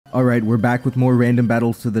Alright, we're back with more random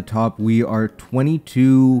battles to the top. We are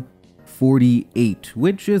 2248,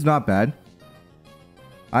 which is not bad.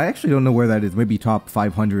 I actually don't know where that is. Maybe top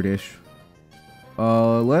 500-ish.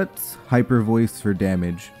 Let's Hyper Voice for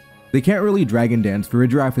damage. They can't really Dragon Dance.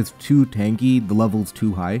 Farigiraf is too tanky. The level's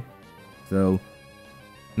too high. So,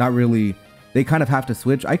 not really. They kind of have to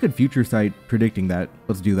switch. I could Future Sight predicting that.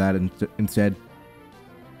 Let's do that instead.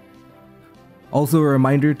 Also, a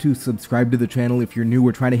reminder to subscribe to the channel if you're new.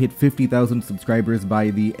 We're trying to hit 50,000 subscribers by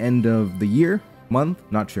the end of the year, month,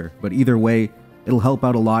 not sure. But either way, it'll help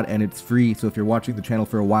out a lot and it's free. So if you're watching the channel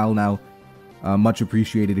for a while now, much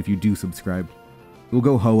appreciated if you do subscribe. We'll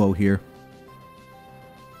go Ho-Oh here.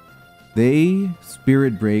 They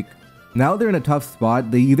Spirit Break. Now they're in a tough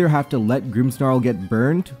spot. They either have to let Grimmsnarl get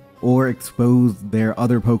burned or expose their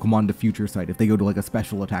other Pokemon to Future Sight if they go to like a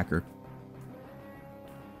special attacker.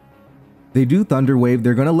 They do Thunder Wave.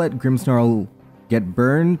 They're gonna let Grimmsnarl get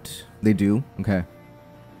burned. They do. Okay.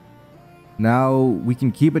 Now we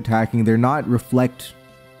can keep attacking. They're not Reflect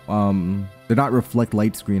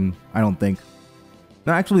Light Screen, I don't think.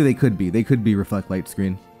 No, actually they could be. They could be Reflect Light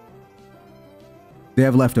Screen. They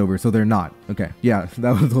have Leftover, so they're not. Okay. Yeah,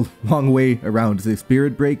 that was a long way around. So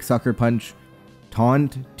Spirit Break, Sucker Punch,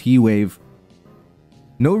 Taunt, T-Wave.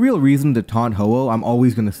 No real reason to taunt Ho-Oh. I'm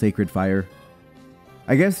always gonna Sacred Fire.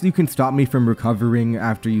 I guess you can stop me from recovering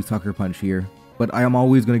after you Sucker Punch here, but I am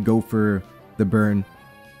always going to go for the burn.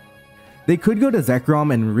 They could go to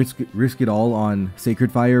Zekrom and risk it all on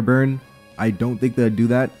Sacred Fire burn. I don't think they'd do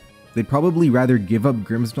that. They'd probably rather give up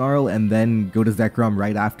Grimmsnarl and then go to Zekrom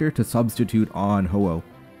right after to substitute on Ho-Oh.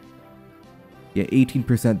 Yeah,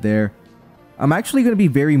 18% there. I'm actually going to be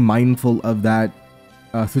very mindful of that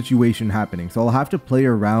situation happening, so I'll have to play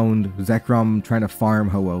around Zekrom trying to farm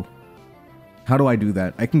Ho-Oh. How do I do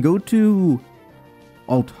that? I can go to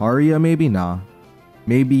Altaria, maybe? Nah.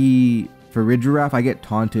 Maybe Farigiraf. I get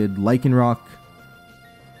taunted. Lycanroc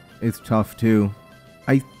is tough too.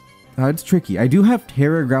 It's tricky. I do have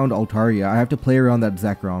Terra Ground Altaria. I have to play around that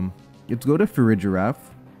Zekrom. Let's go to Farigiraf.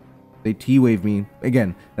 They T-Wave me.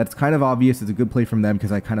 Again, that's kind of obvious. It's a good play from them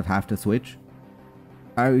because I kind of have to switch.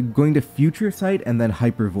 I'm going to Future Sight and then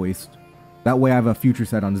Hyper Voiced. That way I have a Future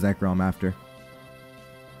Sight on Zekrom after.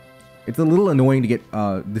 It's a little annoying to get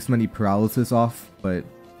this many paralysis off, but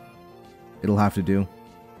it'll have to do.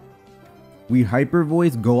 We Hyper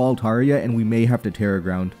Voice, go Altaria, and we may have to Terra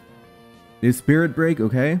Ground. Is Spirit Break,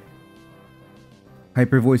 okay.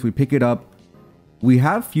 Hyper Voice, we pick it up. We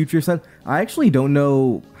have Future Sight. I actually don't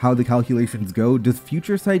know how the calculations go. Does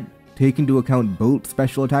Future Sight take into account both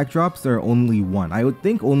special attack drops or only one? I would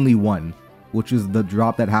think only one, which is the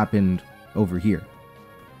drop that happened over here.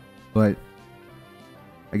 But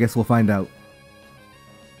I guess we'll find out.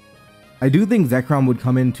 I do think Zekrom would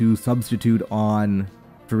come in to substitute on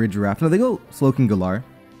Farigiraf. No, they go Slowking Galar.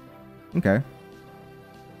 Okay.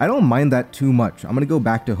 I don't mind that too much. I'm going to go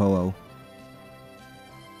back to Ho-Oh.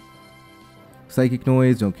 Psychic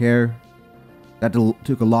Noise, don't care. That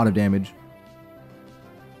took a lot of damage.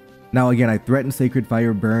 Now again, I threaten Sacred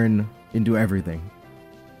Fire Burn into everything.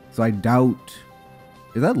 So I doubt...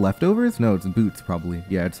 Is that Leftovers? No, it's Boots probably.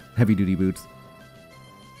 Yeah, it's Heavy Duty Boots.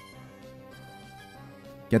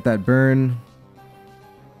 Get that burn.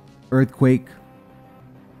 Earthquake.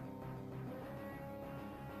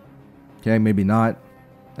 Okay, maybe not.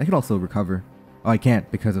 I can also recover. Oh, I can't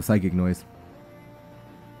because of Psychic Noise.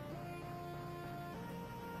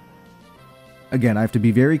 Again, I have to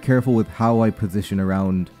be very careful with how I position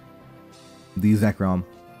around the Zekrom.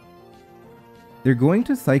 They're going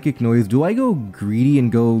to Psychic Noise. Do I go greedy and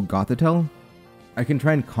go Gothitelle? I can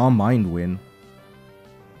try and Calm Mind win.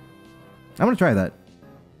 I'm gonna try that.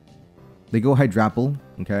 They go Hydrapple,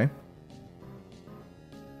 okay.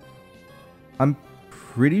 I'm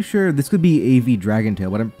pretty sure this could be AV Dragon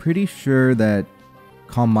Tail, but I'm pretty sure that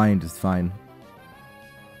Calm Mind is fine.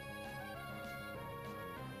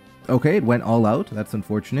 Okay, it went all out. That's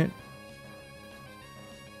unfortunate.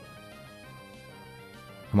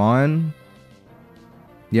 Come on.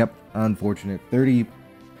 Yep, unfortunate. 30%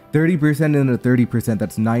 and a 30%.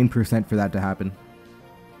 That's 9% for that to happen.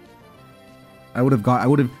 I would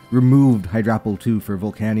have removed Hydrapple too for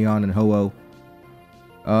Volcanion and Ho-Oh.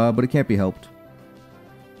 But it can't be helped.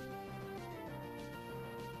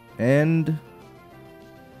 And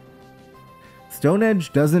Stone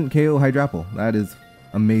Edge doesn't KO Hydrapple. That is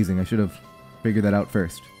amazing. I should have figured that out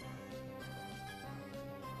first.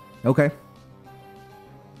 Okay.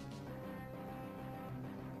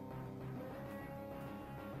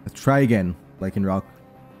 Let's try again, Lycanroc.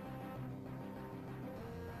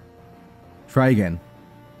 Try again.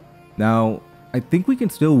 Now, I think we can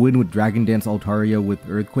still win with Dragon Dance Altaria with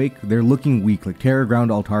Earthquake. They're looking weak. Like Terra Ground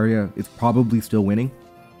Altaria is probably still winning.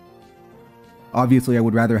 Obviously, I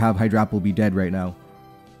would rather have Hydrapple be dead right now.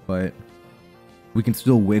 But we can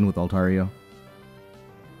still win with Altaria.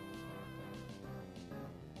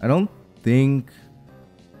 I don't think...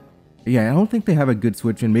 Yeah, I don't think they have a good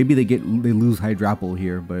switch in. Maybe they lose Hydrapple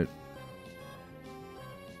here, but...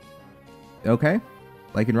 Okay.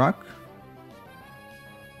 Lycan Rock.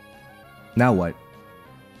 Now what?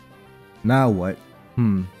 Now what?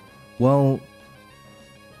 Well...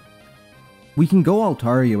 We can go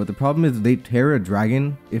Altaria, but the problem is they Terra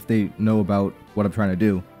Dragon if they know about what I'm trying to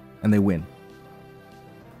do, and they win.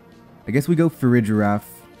 I guess we go Farigiraf.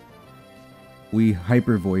 We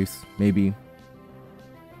Hyper Voice, maybe.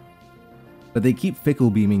 But they keep Fickle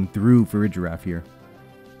Beaming through Farigiraf here.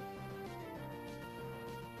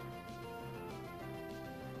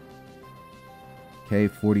 Okay,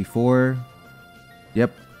 44.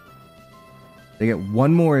 Yep. They get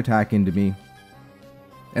one more attack into me.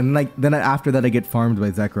 And then after that I get farmed by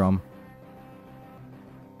Zekrom.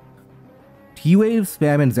 T-Wave,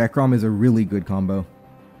 Spam, and Zekrom is a really good combo.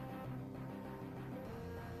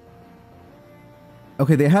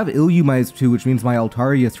 Okay, they have Illumise too, which means my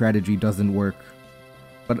Altaria strategy doesn't work.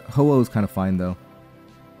 But Ho-Oh is kind of fine though.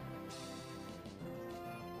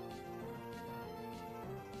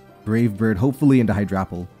 Brave Bird, hopefully into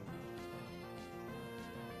Hydrapple.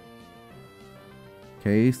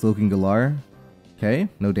 Okay, Slowking Galar. Okay,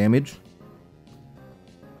 no damage.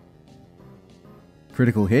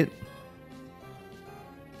 Critical hit.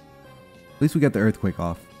 At least we got the Earthquake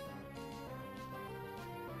off.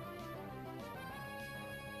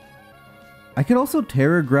 I could also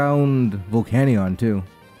Terra Ground Volcanion too.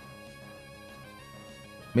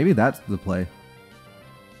 Maybe that's the play.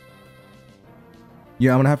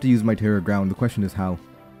 Yeah, I'm gonna have to use my Terra Ground. The question is how.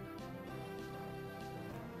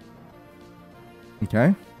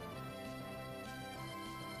 Okay.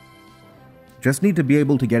 Just need to be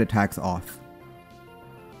able to get attacks off.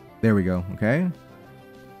 There we go, okay.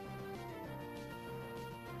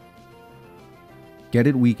 Get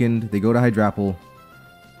it weakened. They go to Hydrapple.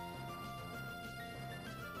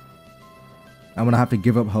 I'm gonna have to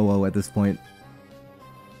give up Ho-Oh at this point.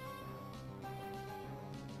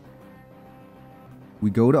 We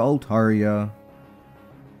go to Altaria.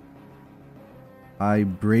 I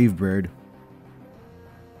Brave Bird.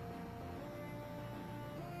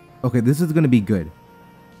 Okay, this is gonna be good.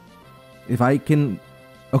 If I can...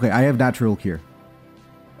 Okay, I have Natural Cure.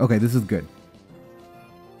 Okay, this is good.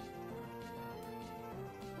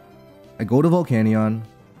 I go to Volcanion,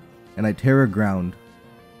 and I Terra Ground.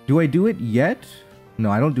 Do I do it yet?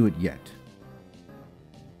 No, I don't do it yet.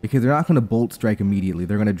 Because they're not gonna Bolt Strike immediately.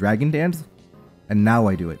 They're gonna Dragon Dance, and now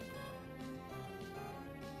I do it.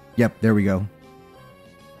 Yep, there we go.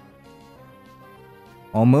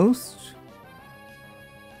 Almost.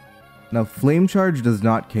 Now, Flame Charge does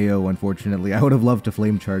not KO, unfortunately. I would have loved to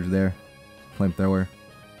Flame Charge there. Flamethrower.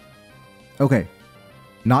 Okay.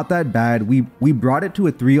 Not that bad. We brought it to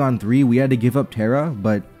a 3-on-3. We had to give up Terra,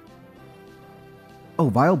 but... Oh,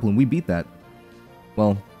 Vileplume. We beat that.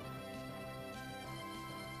 Well.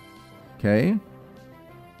 Okay.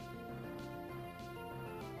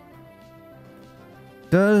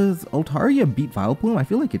 Does Altaria beat Vileplume? I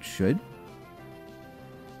feel like it should.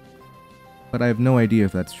 But I have no idea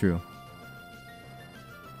if that's true.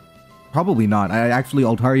 Probably not. Actually,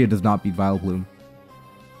 Altaria does not beat Vileplume.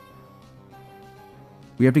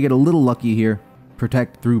 We have to get a little lucky here.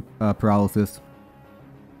 Protect through Paralysis.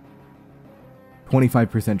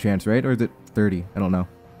 25% chance, right? Or is it 30? I don't know.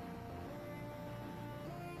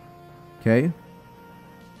 Okay.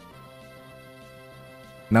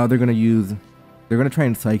 Now they're gonna use... They're gonna try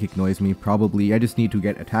and Psychic Noise me, probably. I just need to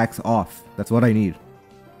get attacks off. That's what I need.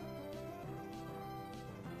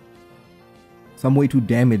 Some way to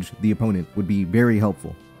damage the opponent would be very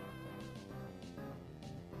helpful.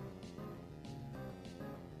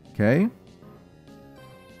 Okay.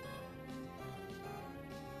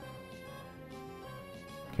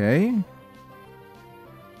 Okay.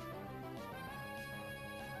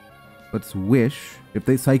 Let's wish. If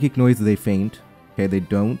they Psychic Noise, they faint. Okay, they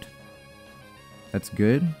don't. That's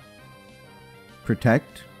good.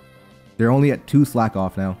 Protect. They're only at 2 slack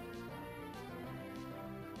off now.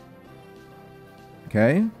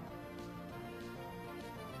 Okay.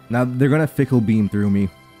 Now they're gonna Fickle Beam through me.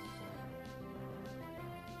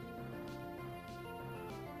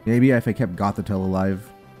 Maybe if I kept Gothitelle alive.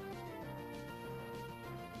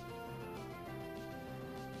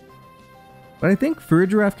 But I think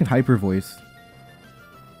Farigiraf can Hyper Voice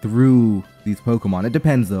through these Pokemon. It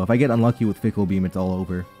depends though. If I get unlucky with Fickle Beam, it's all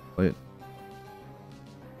over. But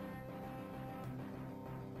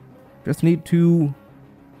Just need to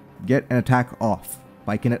get an attack off. If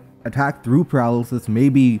I can attack through paralysis,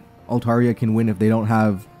 maybe Altaria can win if they don't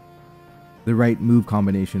have the right move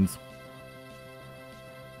combinations.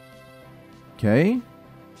 Okay.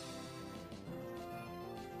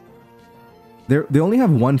 They only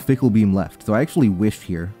have one Fickle Beam left, so I actually wished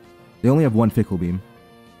here. They only have one Fickle Beam.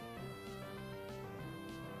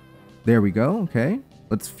 There we go, okay.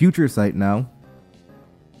 Let's Future Sight now.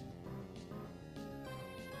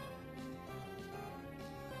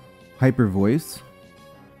 Hyper Voice.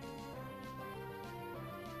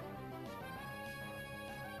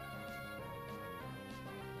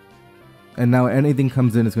 And now anything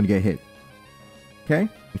comes in is going to get hit. Okay?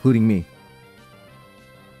 Including me.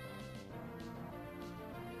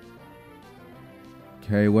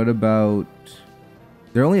 Okay, what about...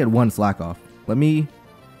 They're only at one Slack Off. Let me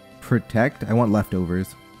Protect. I want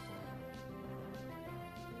Leftovers.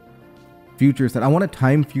 Future Sight. I want to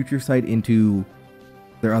time Future Sight into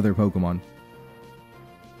their other Pokemon.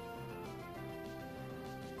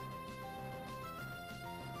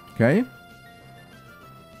 Okay.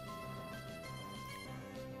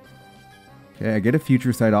 Okay, I get a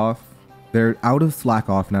Future Sight off. They're out of Slack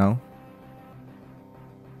Off now.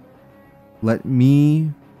 Let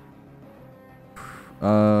me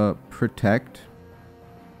Protect.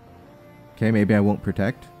 Okay, maybe I won't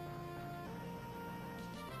Protect.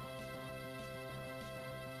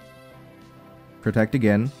 Protect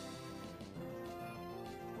again.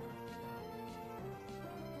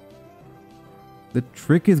 The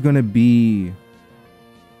trick is going to be...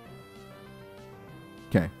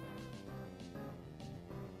 Okay.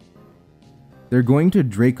 They're going to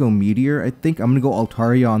Draco Meteor. I think I'm going to go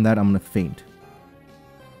Altaria on that. I'm going to faint.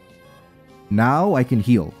 Now I can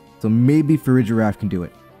heal. So maybe Farigiraf can do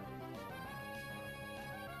it.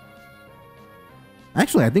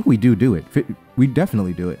 Actually, I think we do it. We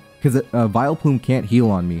definitely do it. Because Vileplume can't heal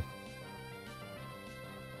on me.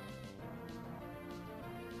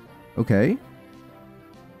 Okay.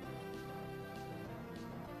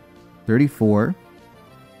 34.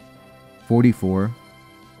 44.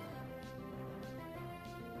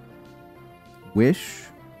 Wish.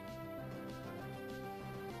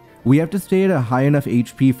 We have to stay at a high enough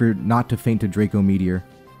HP for not to faint to Draco Meteor.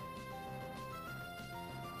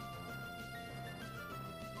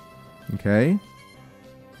 Okay.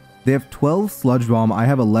 They have 12 Sludge Bomb. I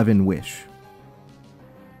have 11 Wish.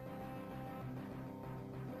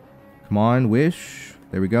 Come on, Wish.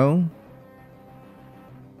 There we go.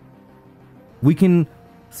 We can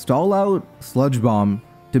stall out Sludge Bomb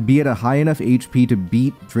to be at a high enough HP to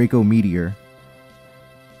beat Draco Meteor.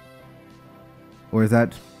 Or is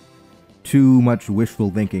that too much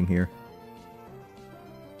wishful thinking here?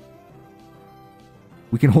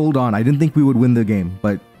 We can hold on. I didn't think we would win the game,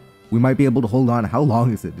 but we might be able to hold on. How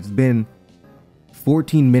long is it? It's been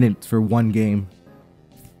 14 minutes for one game.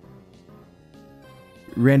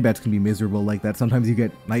 Ranbats can be miserable like that. Sometimes you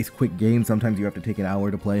get nice quick games. Sometimes you have to take an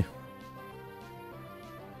hour to play.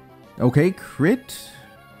 Okay, crit.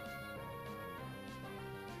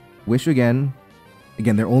 Wish again.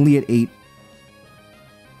 Again, they're only at 8.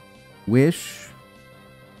 Wish.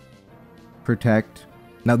 Protect.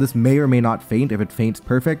 Now this may or may not faint. If it faints,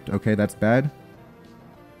 perfect. Okay, that's bad.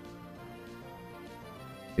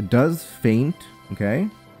 It does faint. Okay.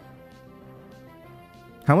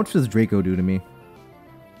 How much does Draco do to me?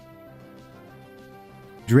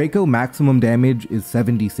 Draco maximum damage is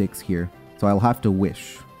 76 here. So I'll have to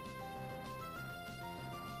Wish.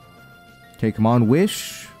 Okay, come on,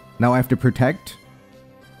 Wish. Now I have to Protect.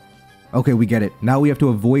 Okay, we get it. Now we have to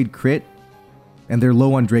avoid crit. And they're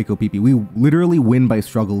low on Draco PP. We literally win by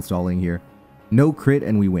struggle stalling here. No crit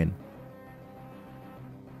and we win.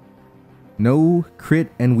 No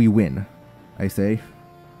crit and we win, I say.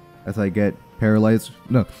 As I get paralyzed.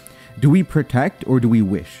 No. Do we Protect or do we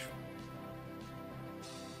Wish?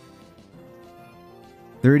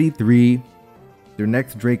 33. Their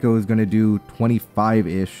next Draco is going to do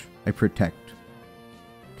 25-ish. I Protect.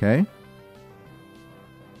 Okay.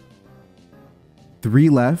 3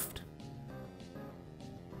 left.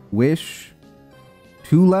 Wish.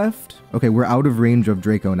 2 left. Okay, we're out of range of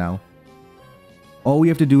Draco now. All we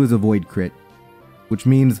have to do is avoid crit, which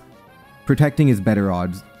means protecting is better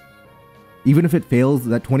odds. Even if it fails,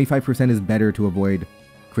 that 25% is better to avoid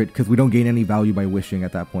crit because we don't gain any value by wishing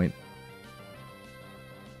at that point.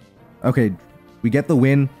 Okay, we get the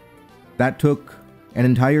win. That took an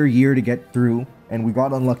entire year to get through, and we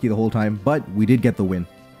got unlucky the whole time, but we did get the win.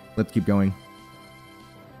 Let's keep going.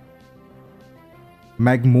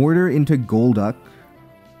 Magmortar into Golduck.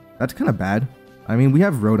 That's kind of bad. I mean, we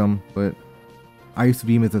have Rotom, but Ice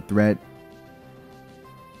Beam is a threat.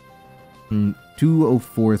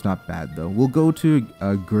 204 is not bad, though. We'll go to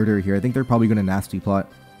Girder here. I think they're probably going to Nasty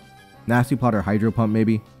Plot. Nasty Plot or Hydro Pump,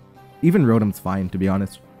 maybe. Even Rotom's fine, to be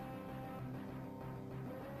honest.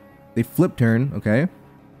 They flip turn, okay.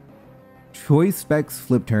 Choice Specs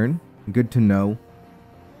flip turn. Good to know.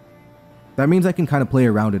 That means I can kind of play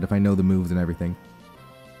around it if I know the moves and everything.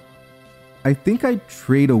 I think I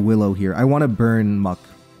trade a Willow here. I want to burn Muck.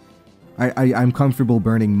 I'm comfortable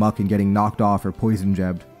burning Muck and getting knocked off or poison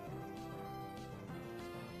jabbed.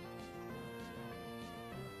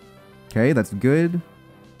 Okay, that's good.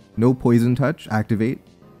 No poison touch. Activate.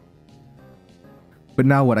 But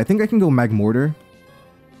now what? I think I can go Magmortar.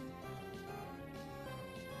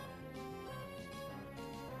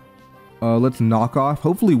 Let's knock off.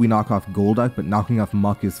 Hopefully we knock off Golduck, but knocking off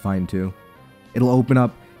Muck is fine too. It'll open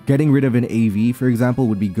up. Getting rid of an AV, for example,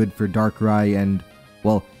 would be good for Darkrai and,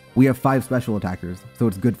 well, we have 5 special attackers, so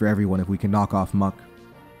it's good for everyone if we can knock off Muck.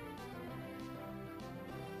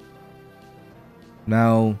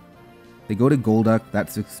 Now, they go to Golduck.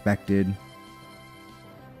 That's expected.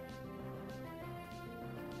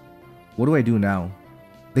 What do I do now?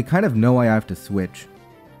 They kind of know I have to switch.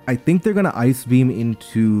 I think they're going to Ice Beam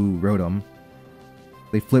into Rotom.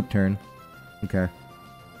 They flip turn. Okay.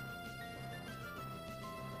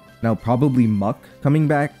 Now probably Muck coming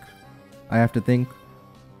back, I have to think.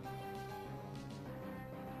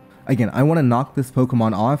 Again, I want to knock this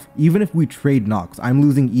Pokemon off. Even if we trade knocks, I'm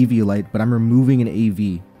losing Eviolite, but I'm removing an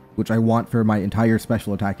AV, which I want for my entire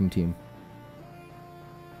special attacking team.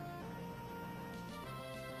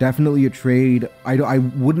 Definitely a trade. I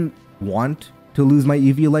wouldn't want to lose my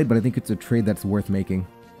Eviolite, but I think it's a trade that's worth making.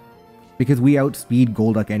 Because we outspeed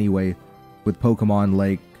Golduck anyway, with Pokemon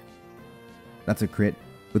like... That's a crit.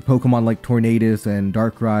 With Pokemon like Tornadus and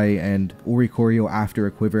Darkrai and Oricorio after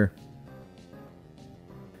a Quiver.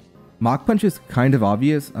 Mach Punch is kind of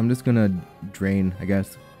obvious. I'm just gonna Drain, I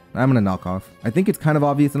guess. I'm gonna knock off. I think it's kind of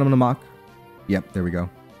obvious that I'm gonna Mach. Yep, there we go.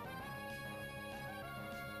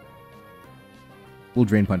 We'll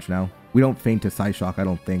Drain Punch now. We don't faint to Psyshock, I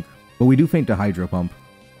don't think. But we do faint to Hydro Pump.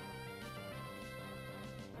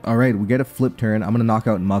 Alright, we get a flip turn. I'm gonna knock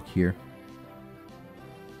out Muck here.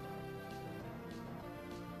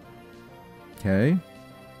 Okay.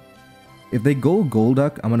 If they go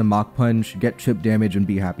Golduck, I'm gonna Mach Punch, get chip damage, and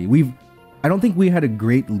be happy. I don't think we had a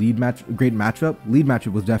great matchup. Lead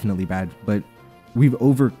matchup was definitely bad, but we've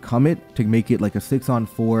overcome it to make it like a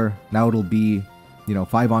 6-on-4. Now it'll be,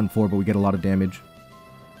 5-on-4, but we get a lot of damage.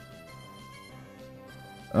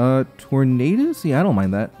 Tornadus? Yeah, I don't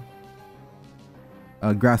mind that.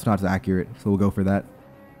 Grass Knot's accurate, so we'll go for that.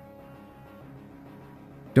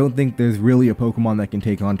 Don't think there's really a Pokemon that can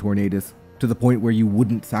take on Tornadus to the point where you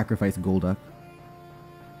wouldn't sacrifice Golduck.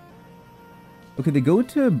 Okay, they go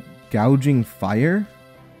to Gouging Fire.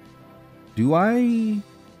 Do I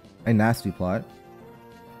Nasty Plot?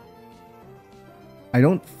 I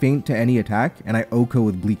don't faint to any attack, and I Oko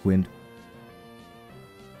with Bleak Wind.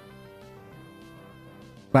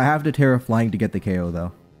 But I have to Terra Flying to get the KO,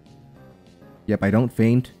 though. Yep, I don't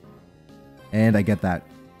faint, and I get that.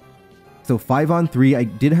 So 5-on-3, I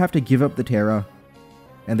did have to give up the Terra,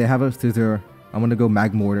 and they have a Scizor. I'm going to go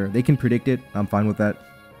Magmortar. They can predict it. I'm fine with that.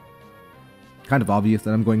 Kind of obvious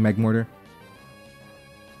that I'm going Magmortar.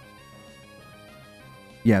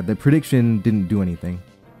 Yeah, the prediction didn't do anything.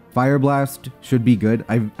 Fire Blast should be good.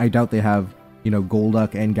 I doubt they have,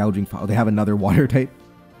 Golduck and Gouging Fire. They have another water type.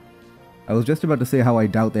 I was just about to say how I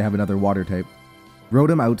doubt they have another water type.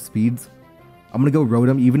 Rotom outspeeds. I'm going to go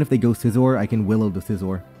Rotom. Even if they go Scizor, I can Willow the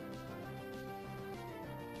Scizor.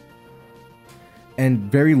 And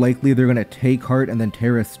very likely they're going to take Heart and then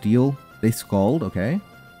Terra Steel. They Scald, okay.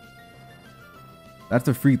 That's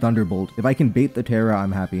a free Thunderbolt. If I can bait the Terra,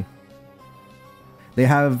 I'm happy. They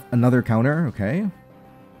have another counter, okay.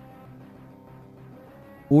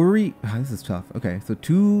 This is tough. Okay, so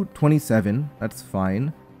 227, that's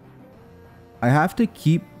fine. I have to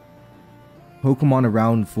keep Pokemon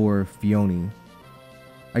around for Phione.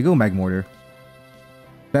 I go Magmortar.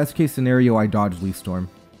 Best case scenario, I dodge Leaf Storm.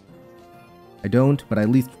 I don't, but I at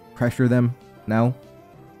least pressure them now.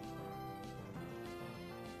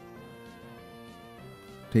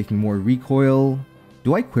 Taking more recoil.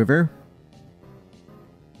 Do I Quiver?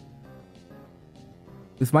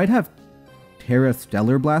 This might have Terra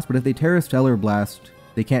Stellar Blast, but if they Terra Stellar Blast,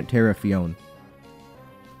 they can't Terra Phione.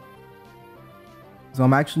 So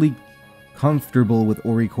I'm actually comfortable with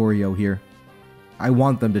Oricorio here. I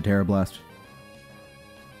want them to Terra Blast.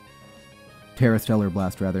 Terra Stellar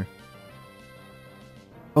Blast, rather.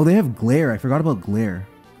 Oh, they have Glare. I forgot about Glare.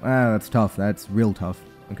 Ah, that's tough. That's real tough.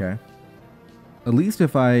 Okay. At least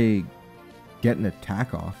if I get an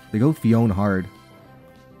attack off. They go Fiona hard.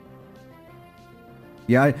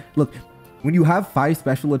 Yeah, look, when you have 5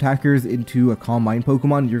 special attackers into a Calm Mind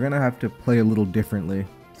Pokemon, you're going to have to play a little differently.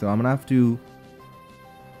 So I'm going to have to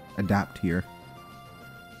adapt here.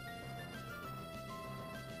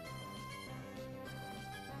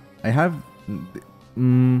 I have...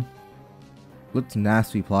 let's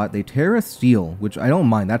Nasty Plot. They Terra Steel, which I don't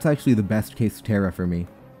mind. That's actually the best case Terra for me.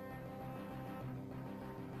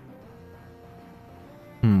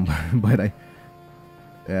 But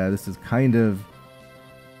yeah, this is kind of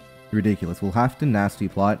ridiculous. We'll have to Nasty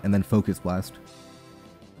Plot and then Focus Blast.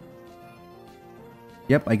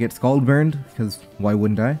 Yep, I get Scald Burned, because why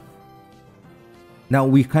wouldn't I? Now,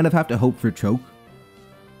 we kind of have to hope for Choke.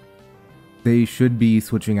 They should be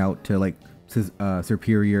switching out to, like,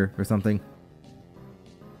 Superior or something.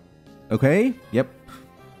 Okay, yep.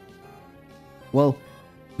 Well,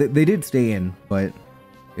 they did stay in, but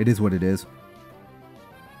it is what it is.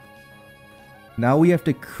 Now we have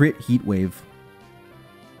to crit Heat Wave.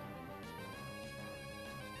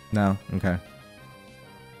 No, okay.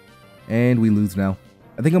 And we lose now.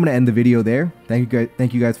 I think I'm going to end the video there. Thank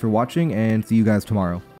you guys for watching, and see you guys tomorrow.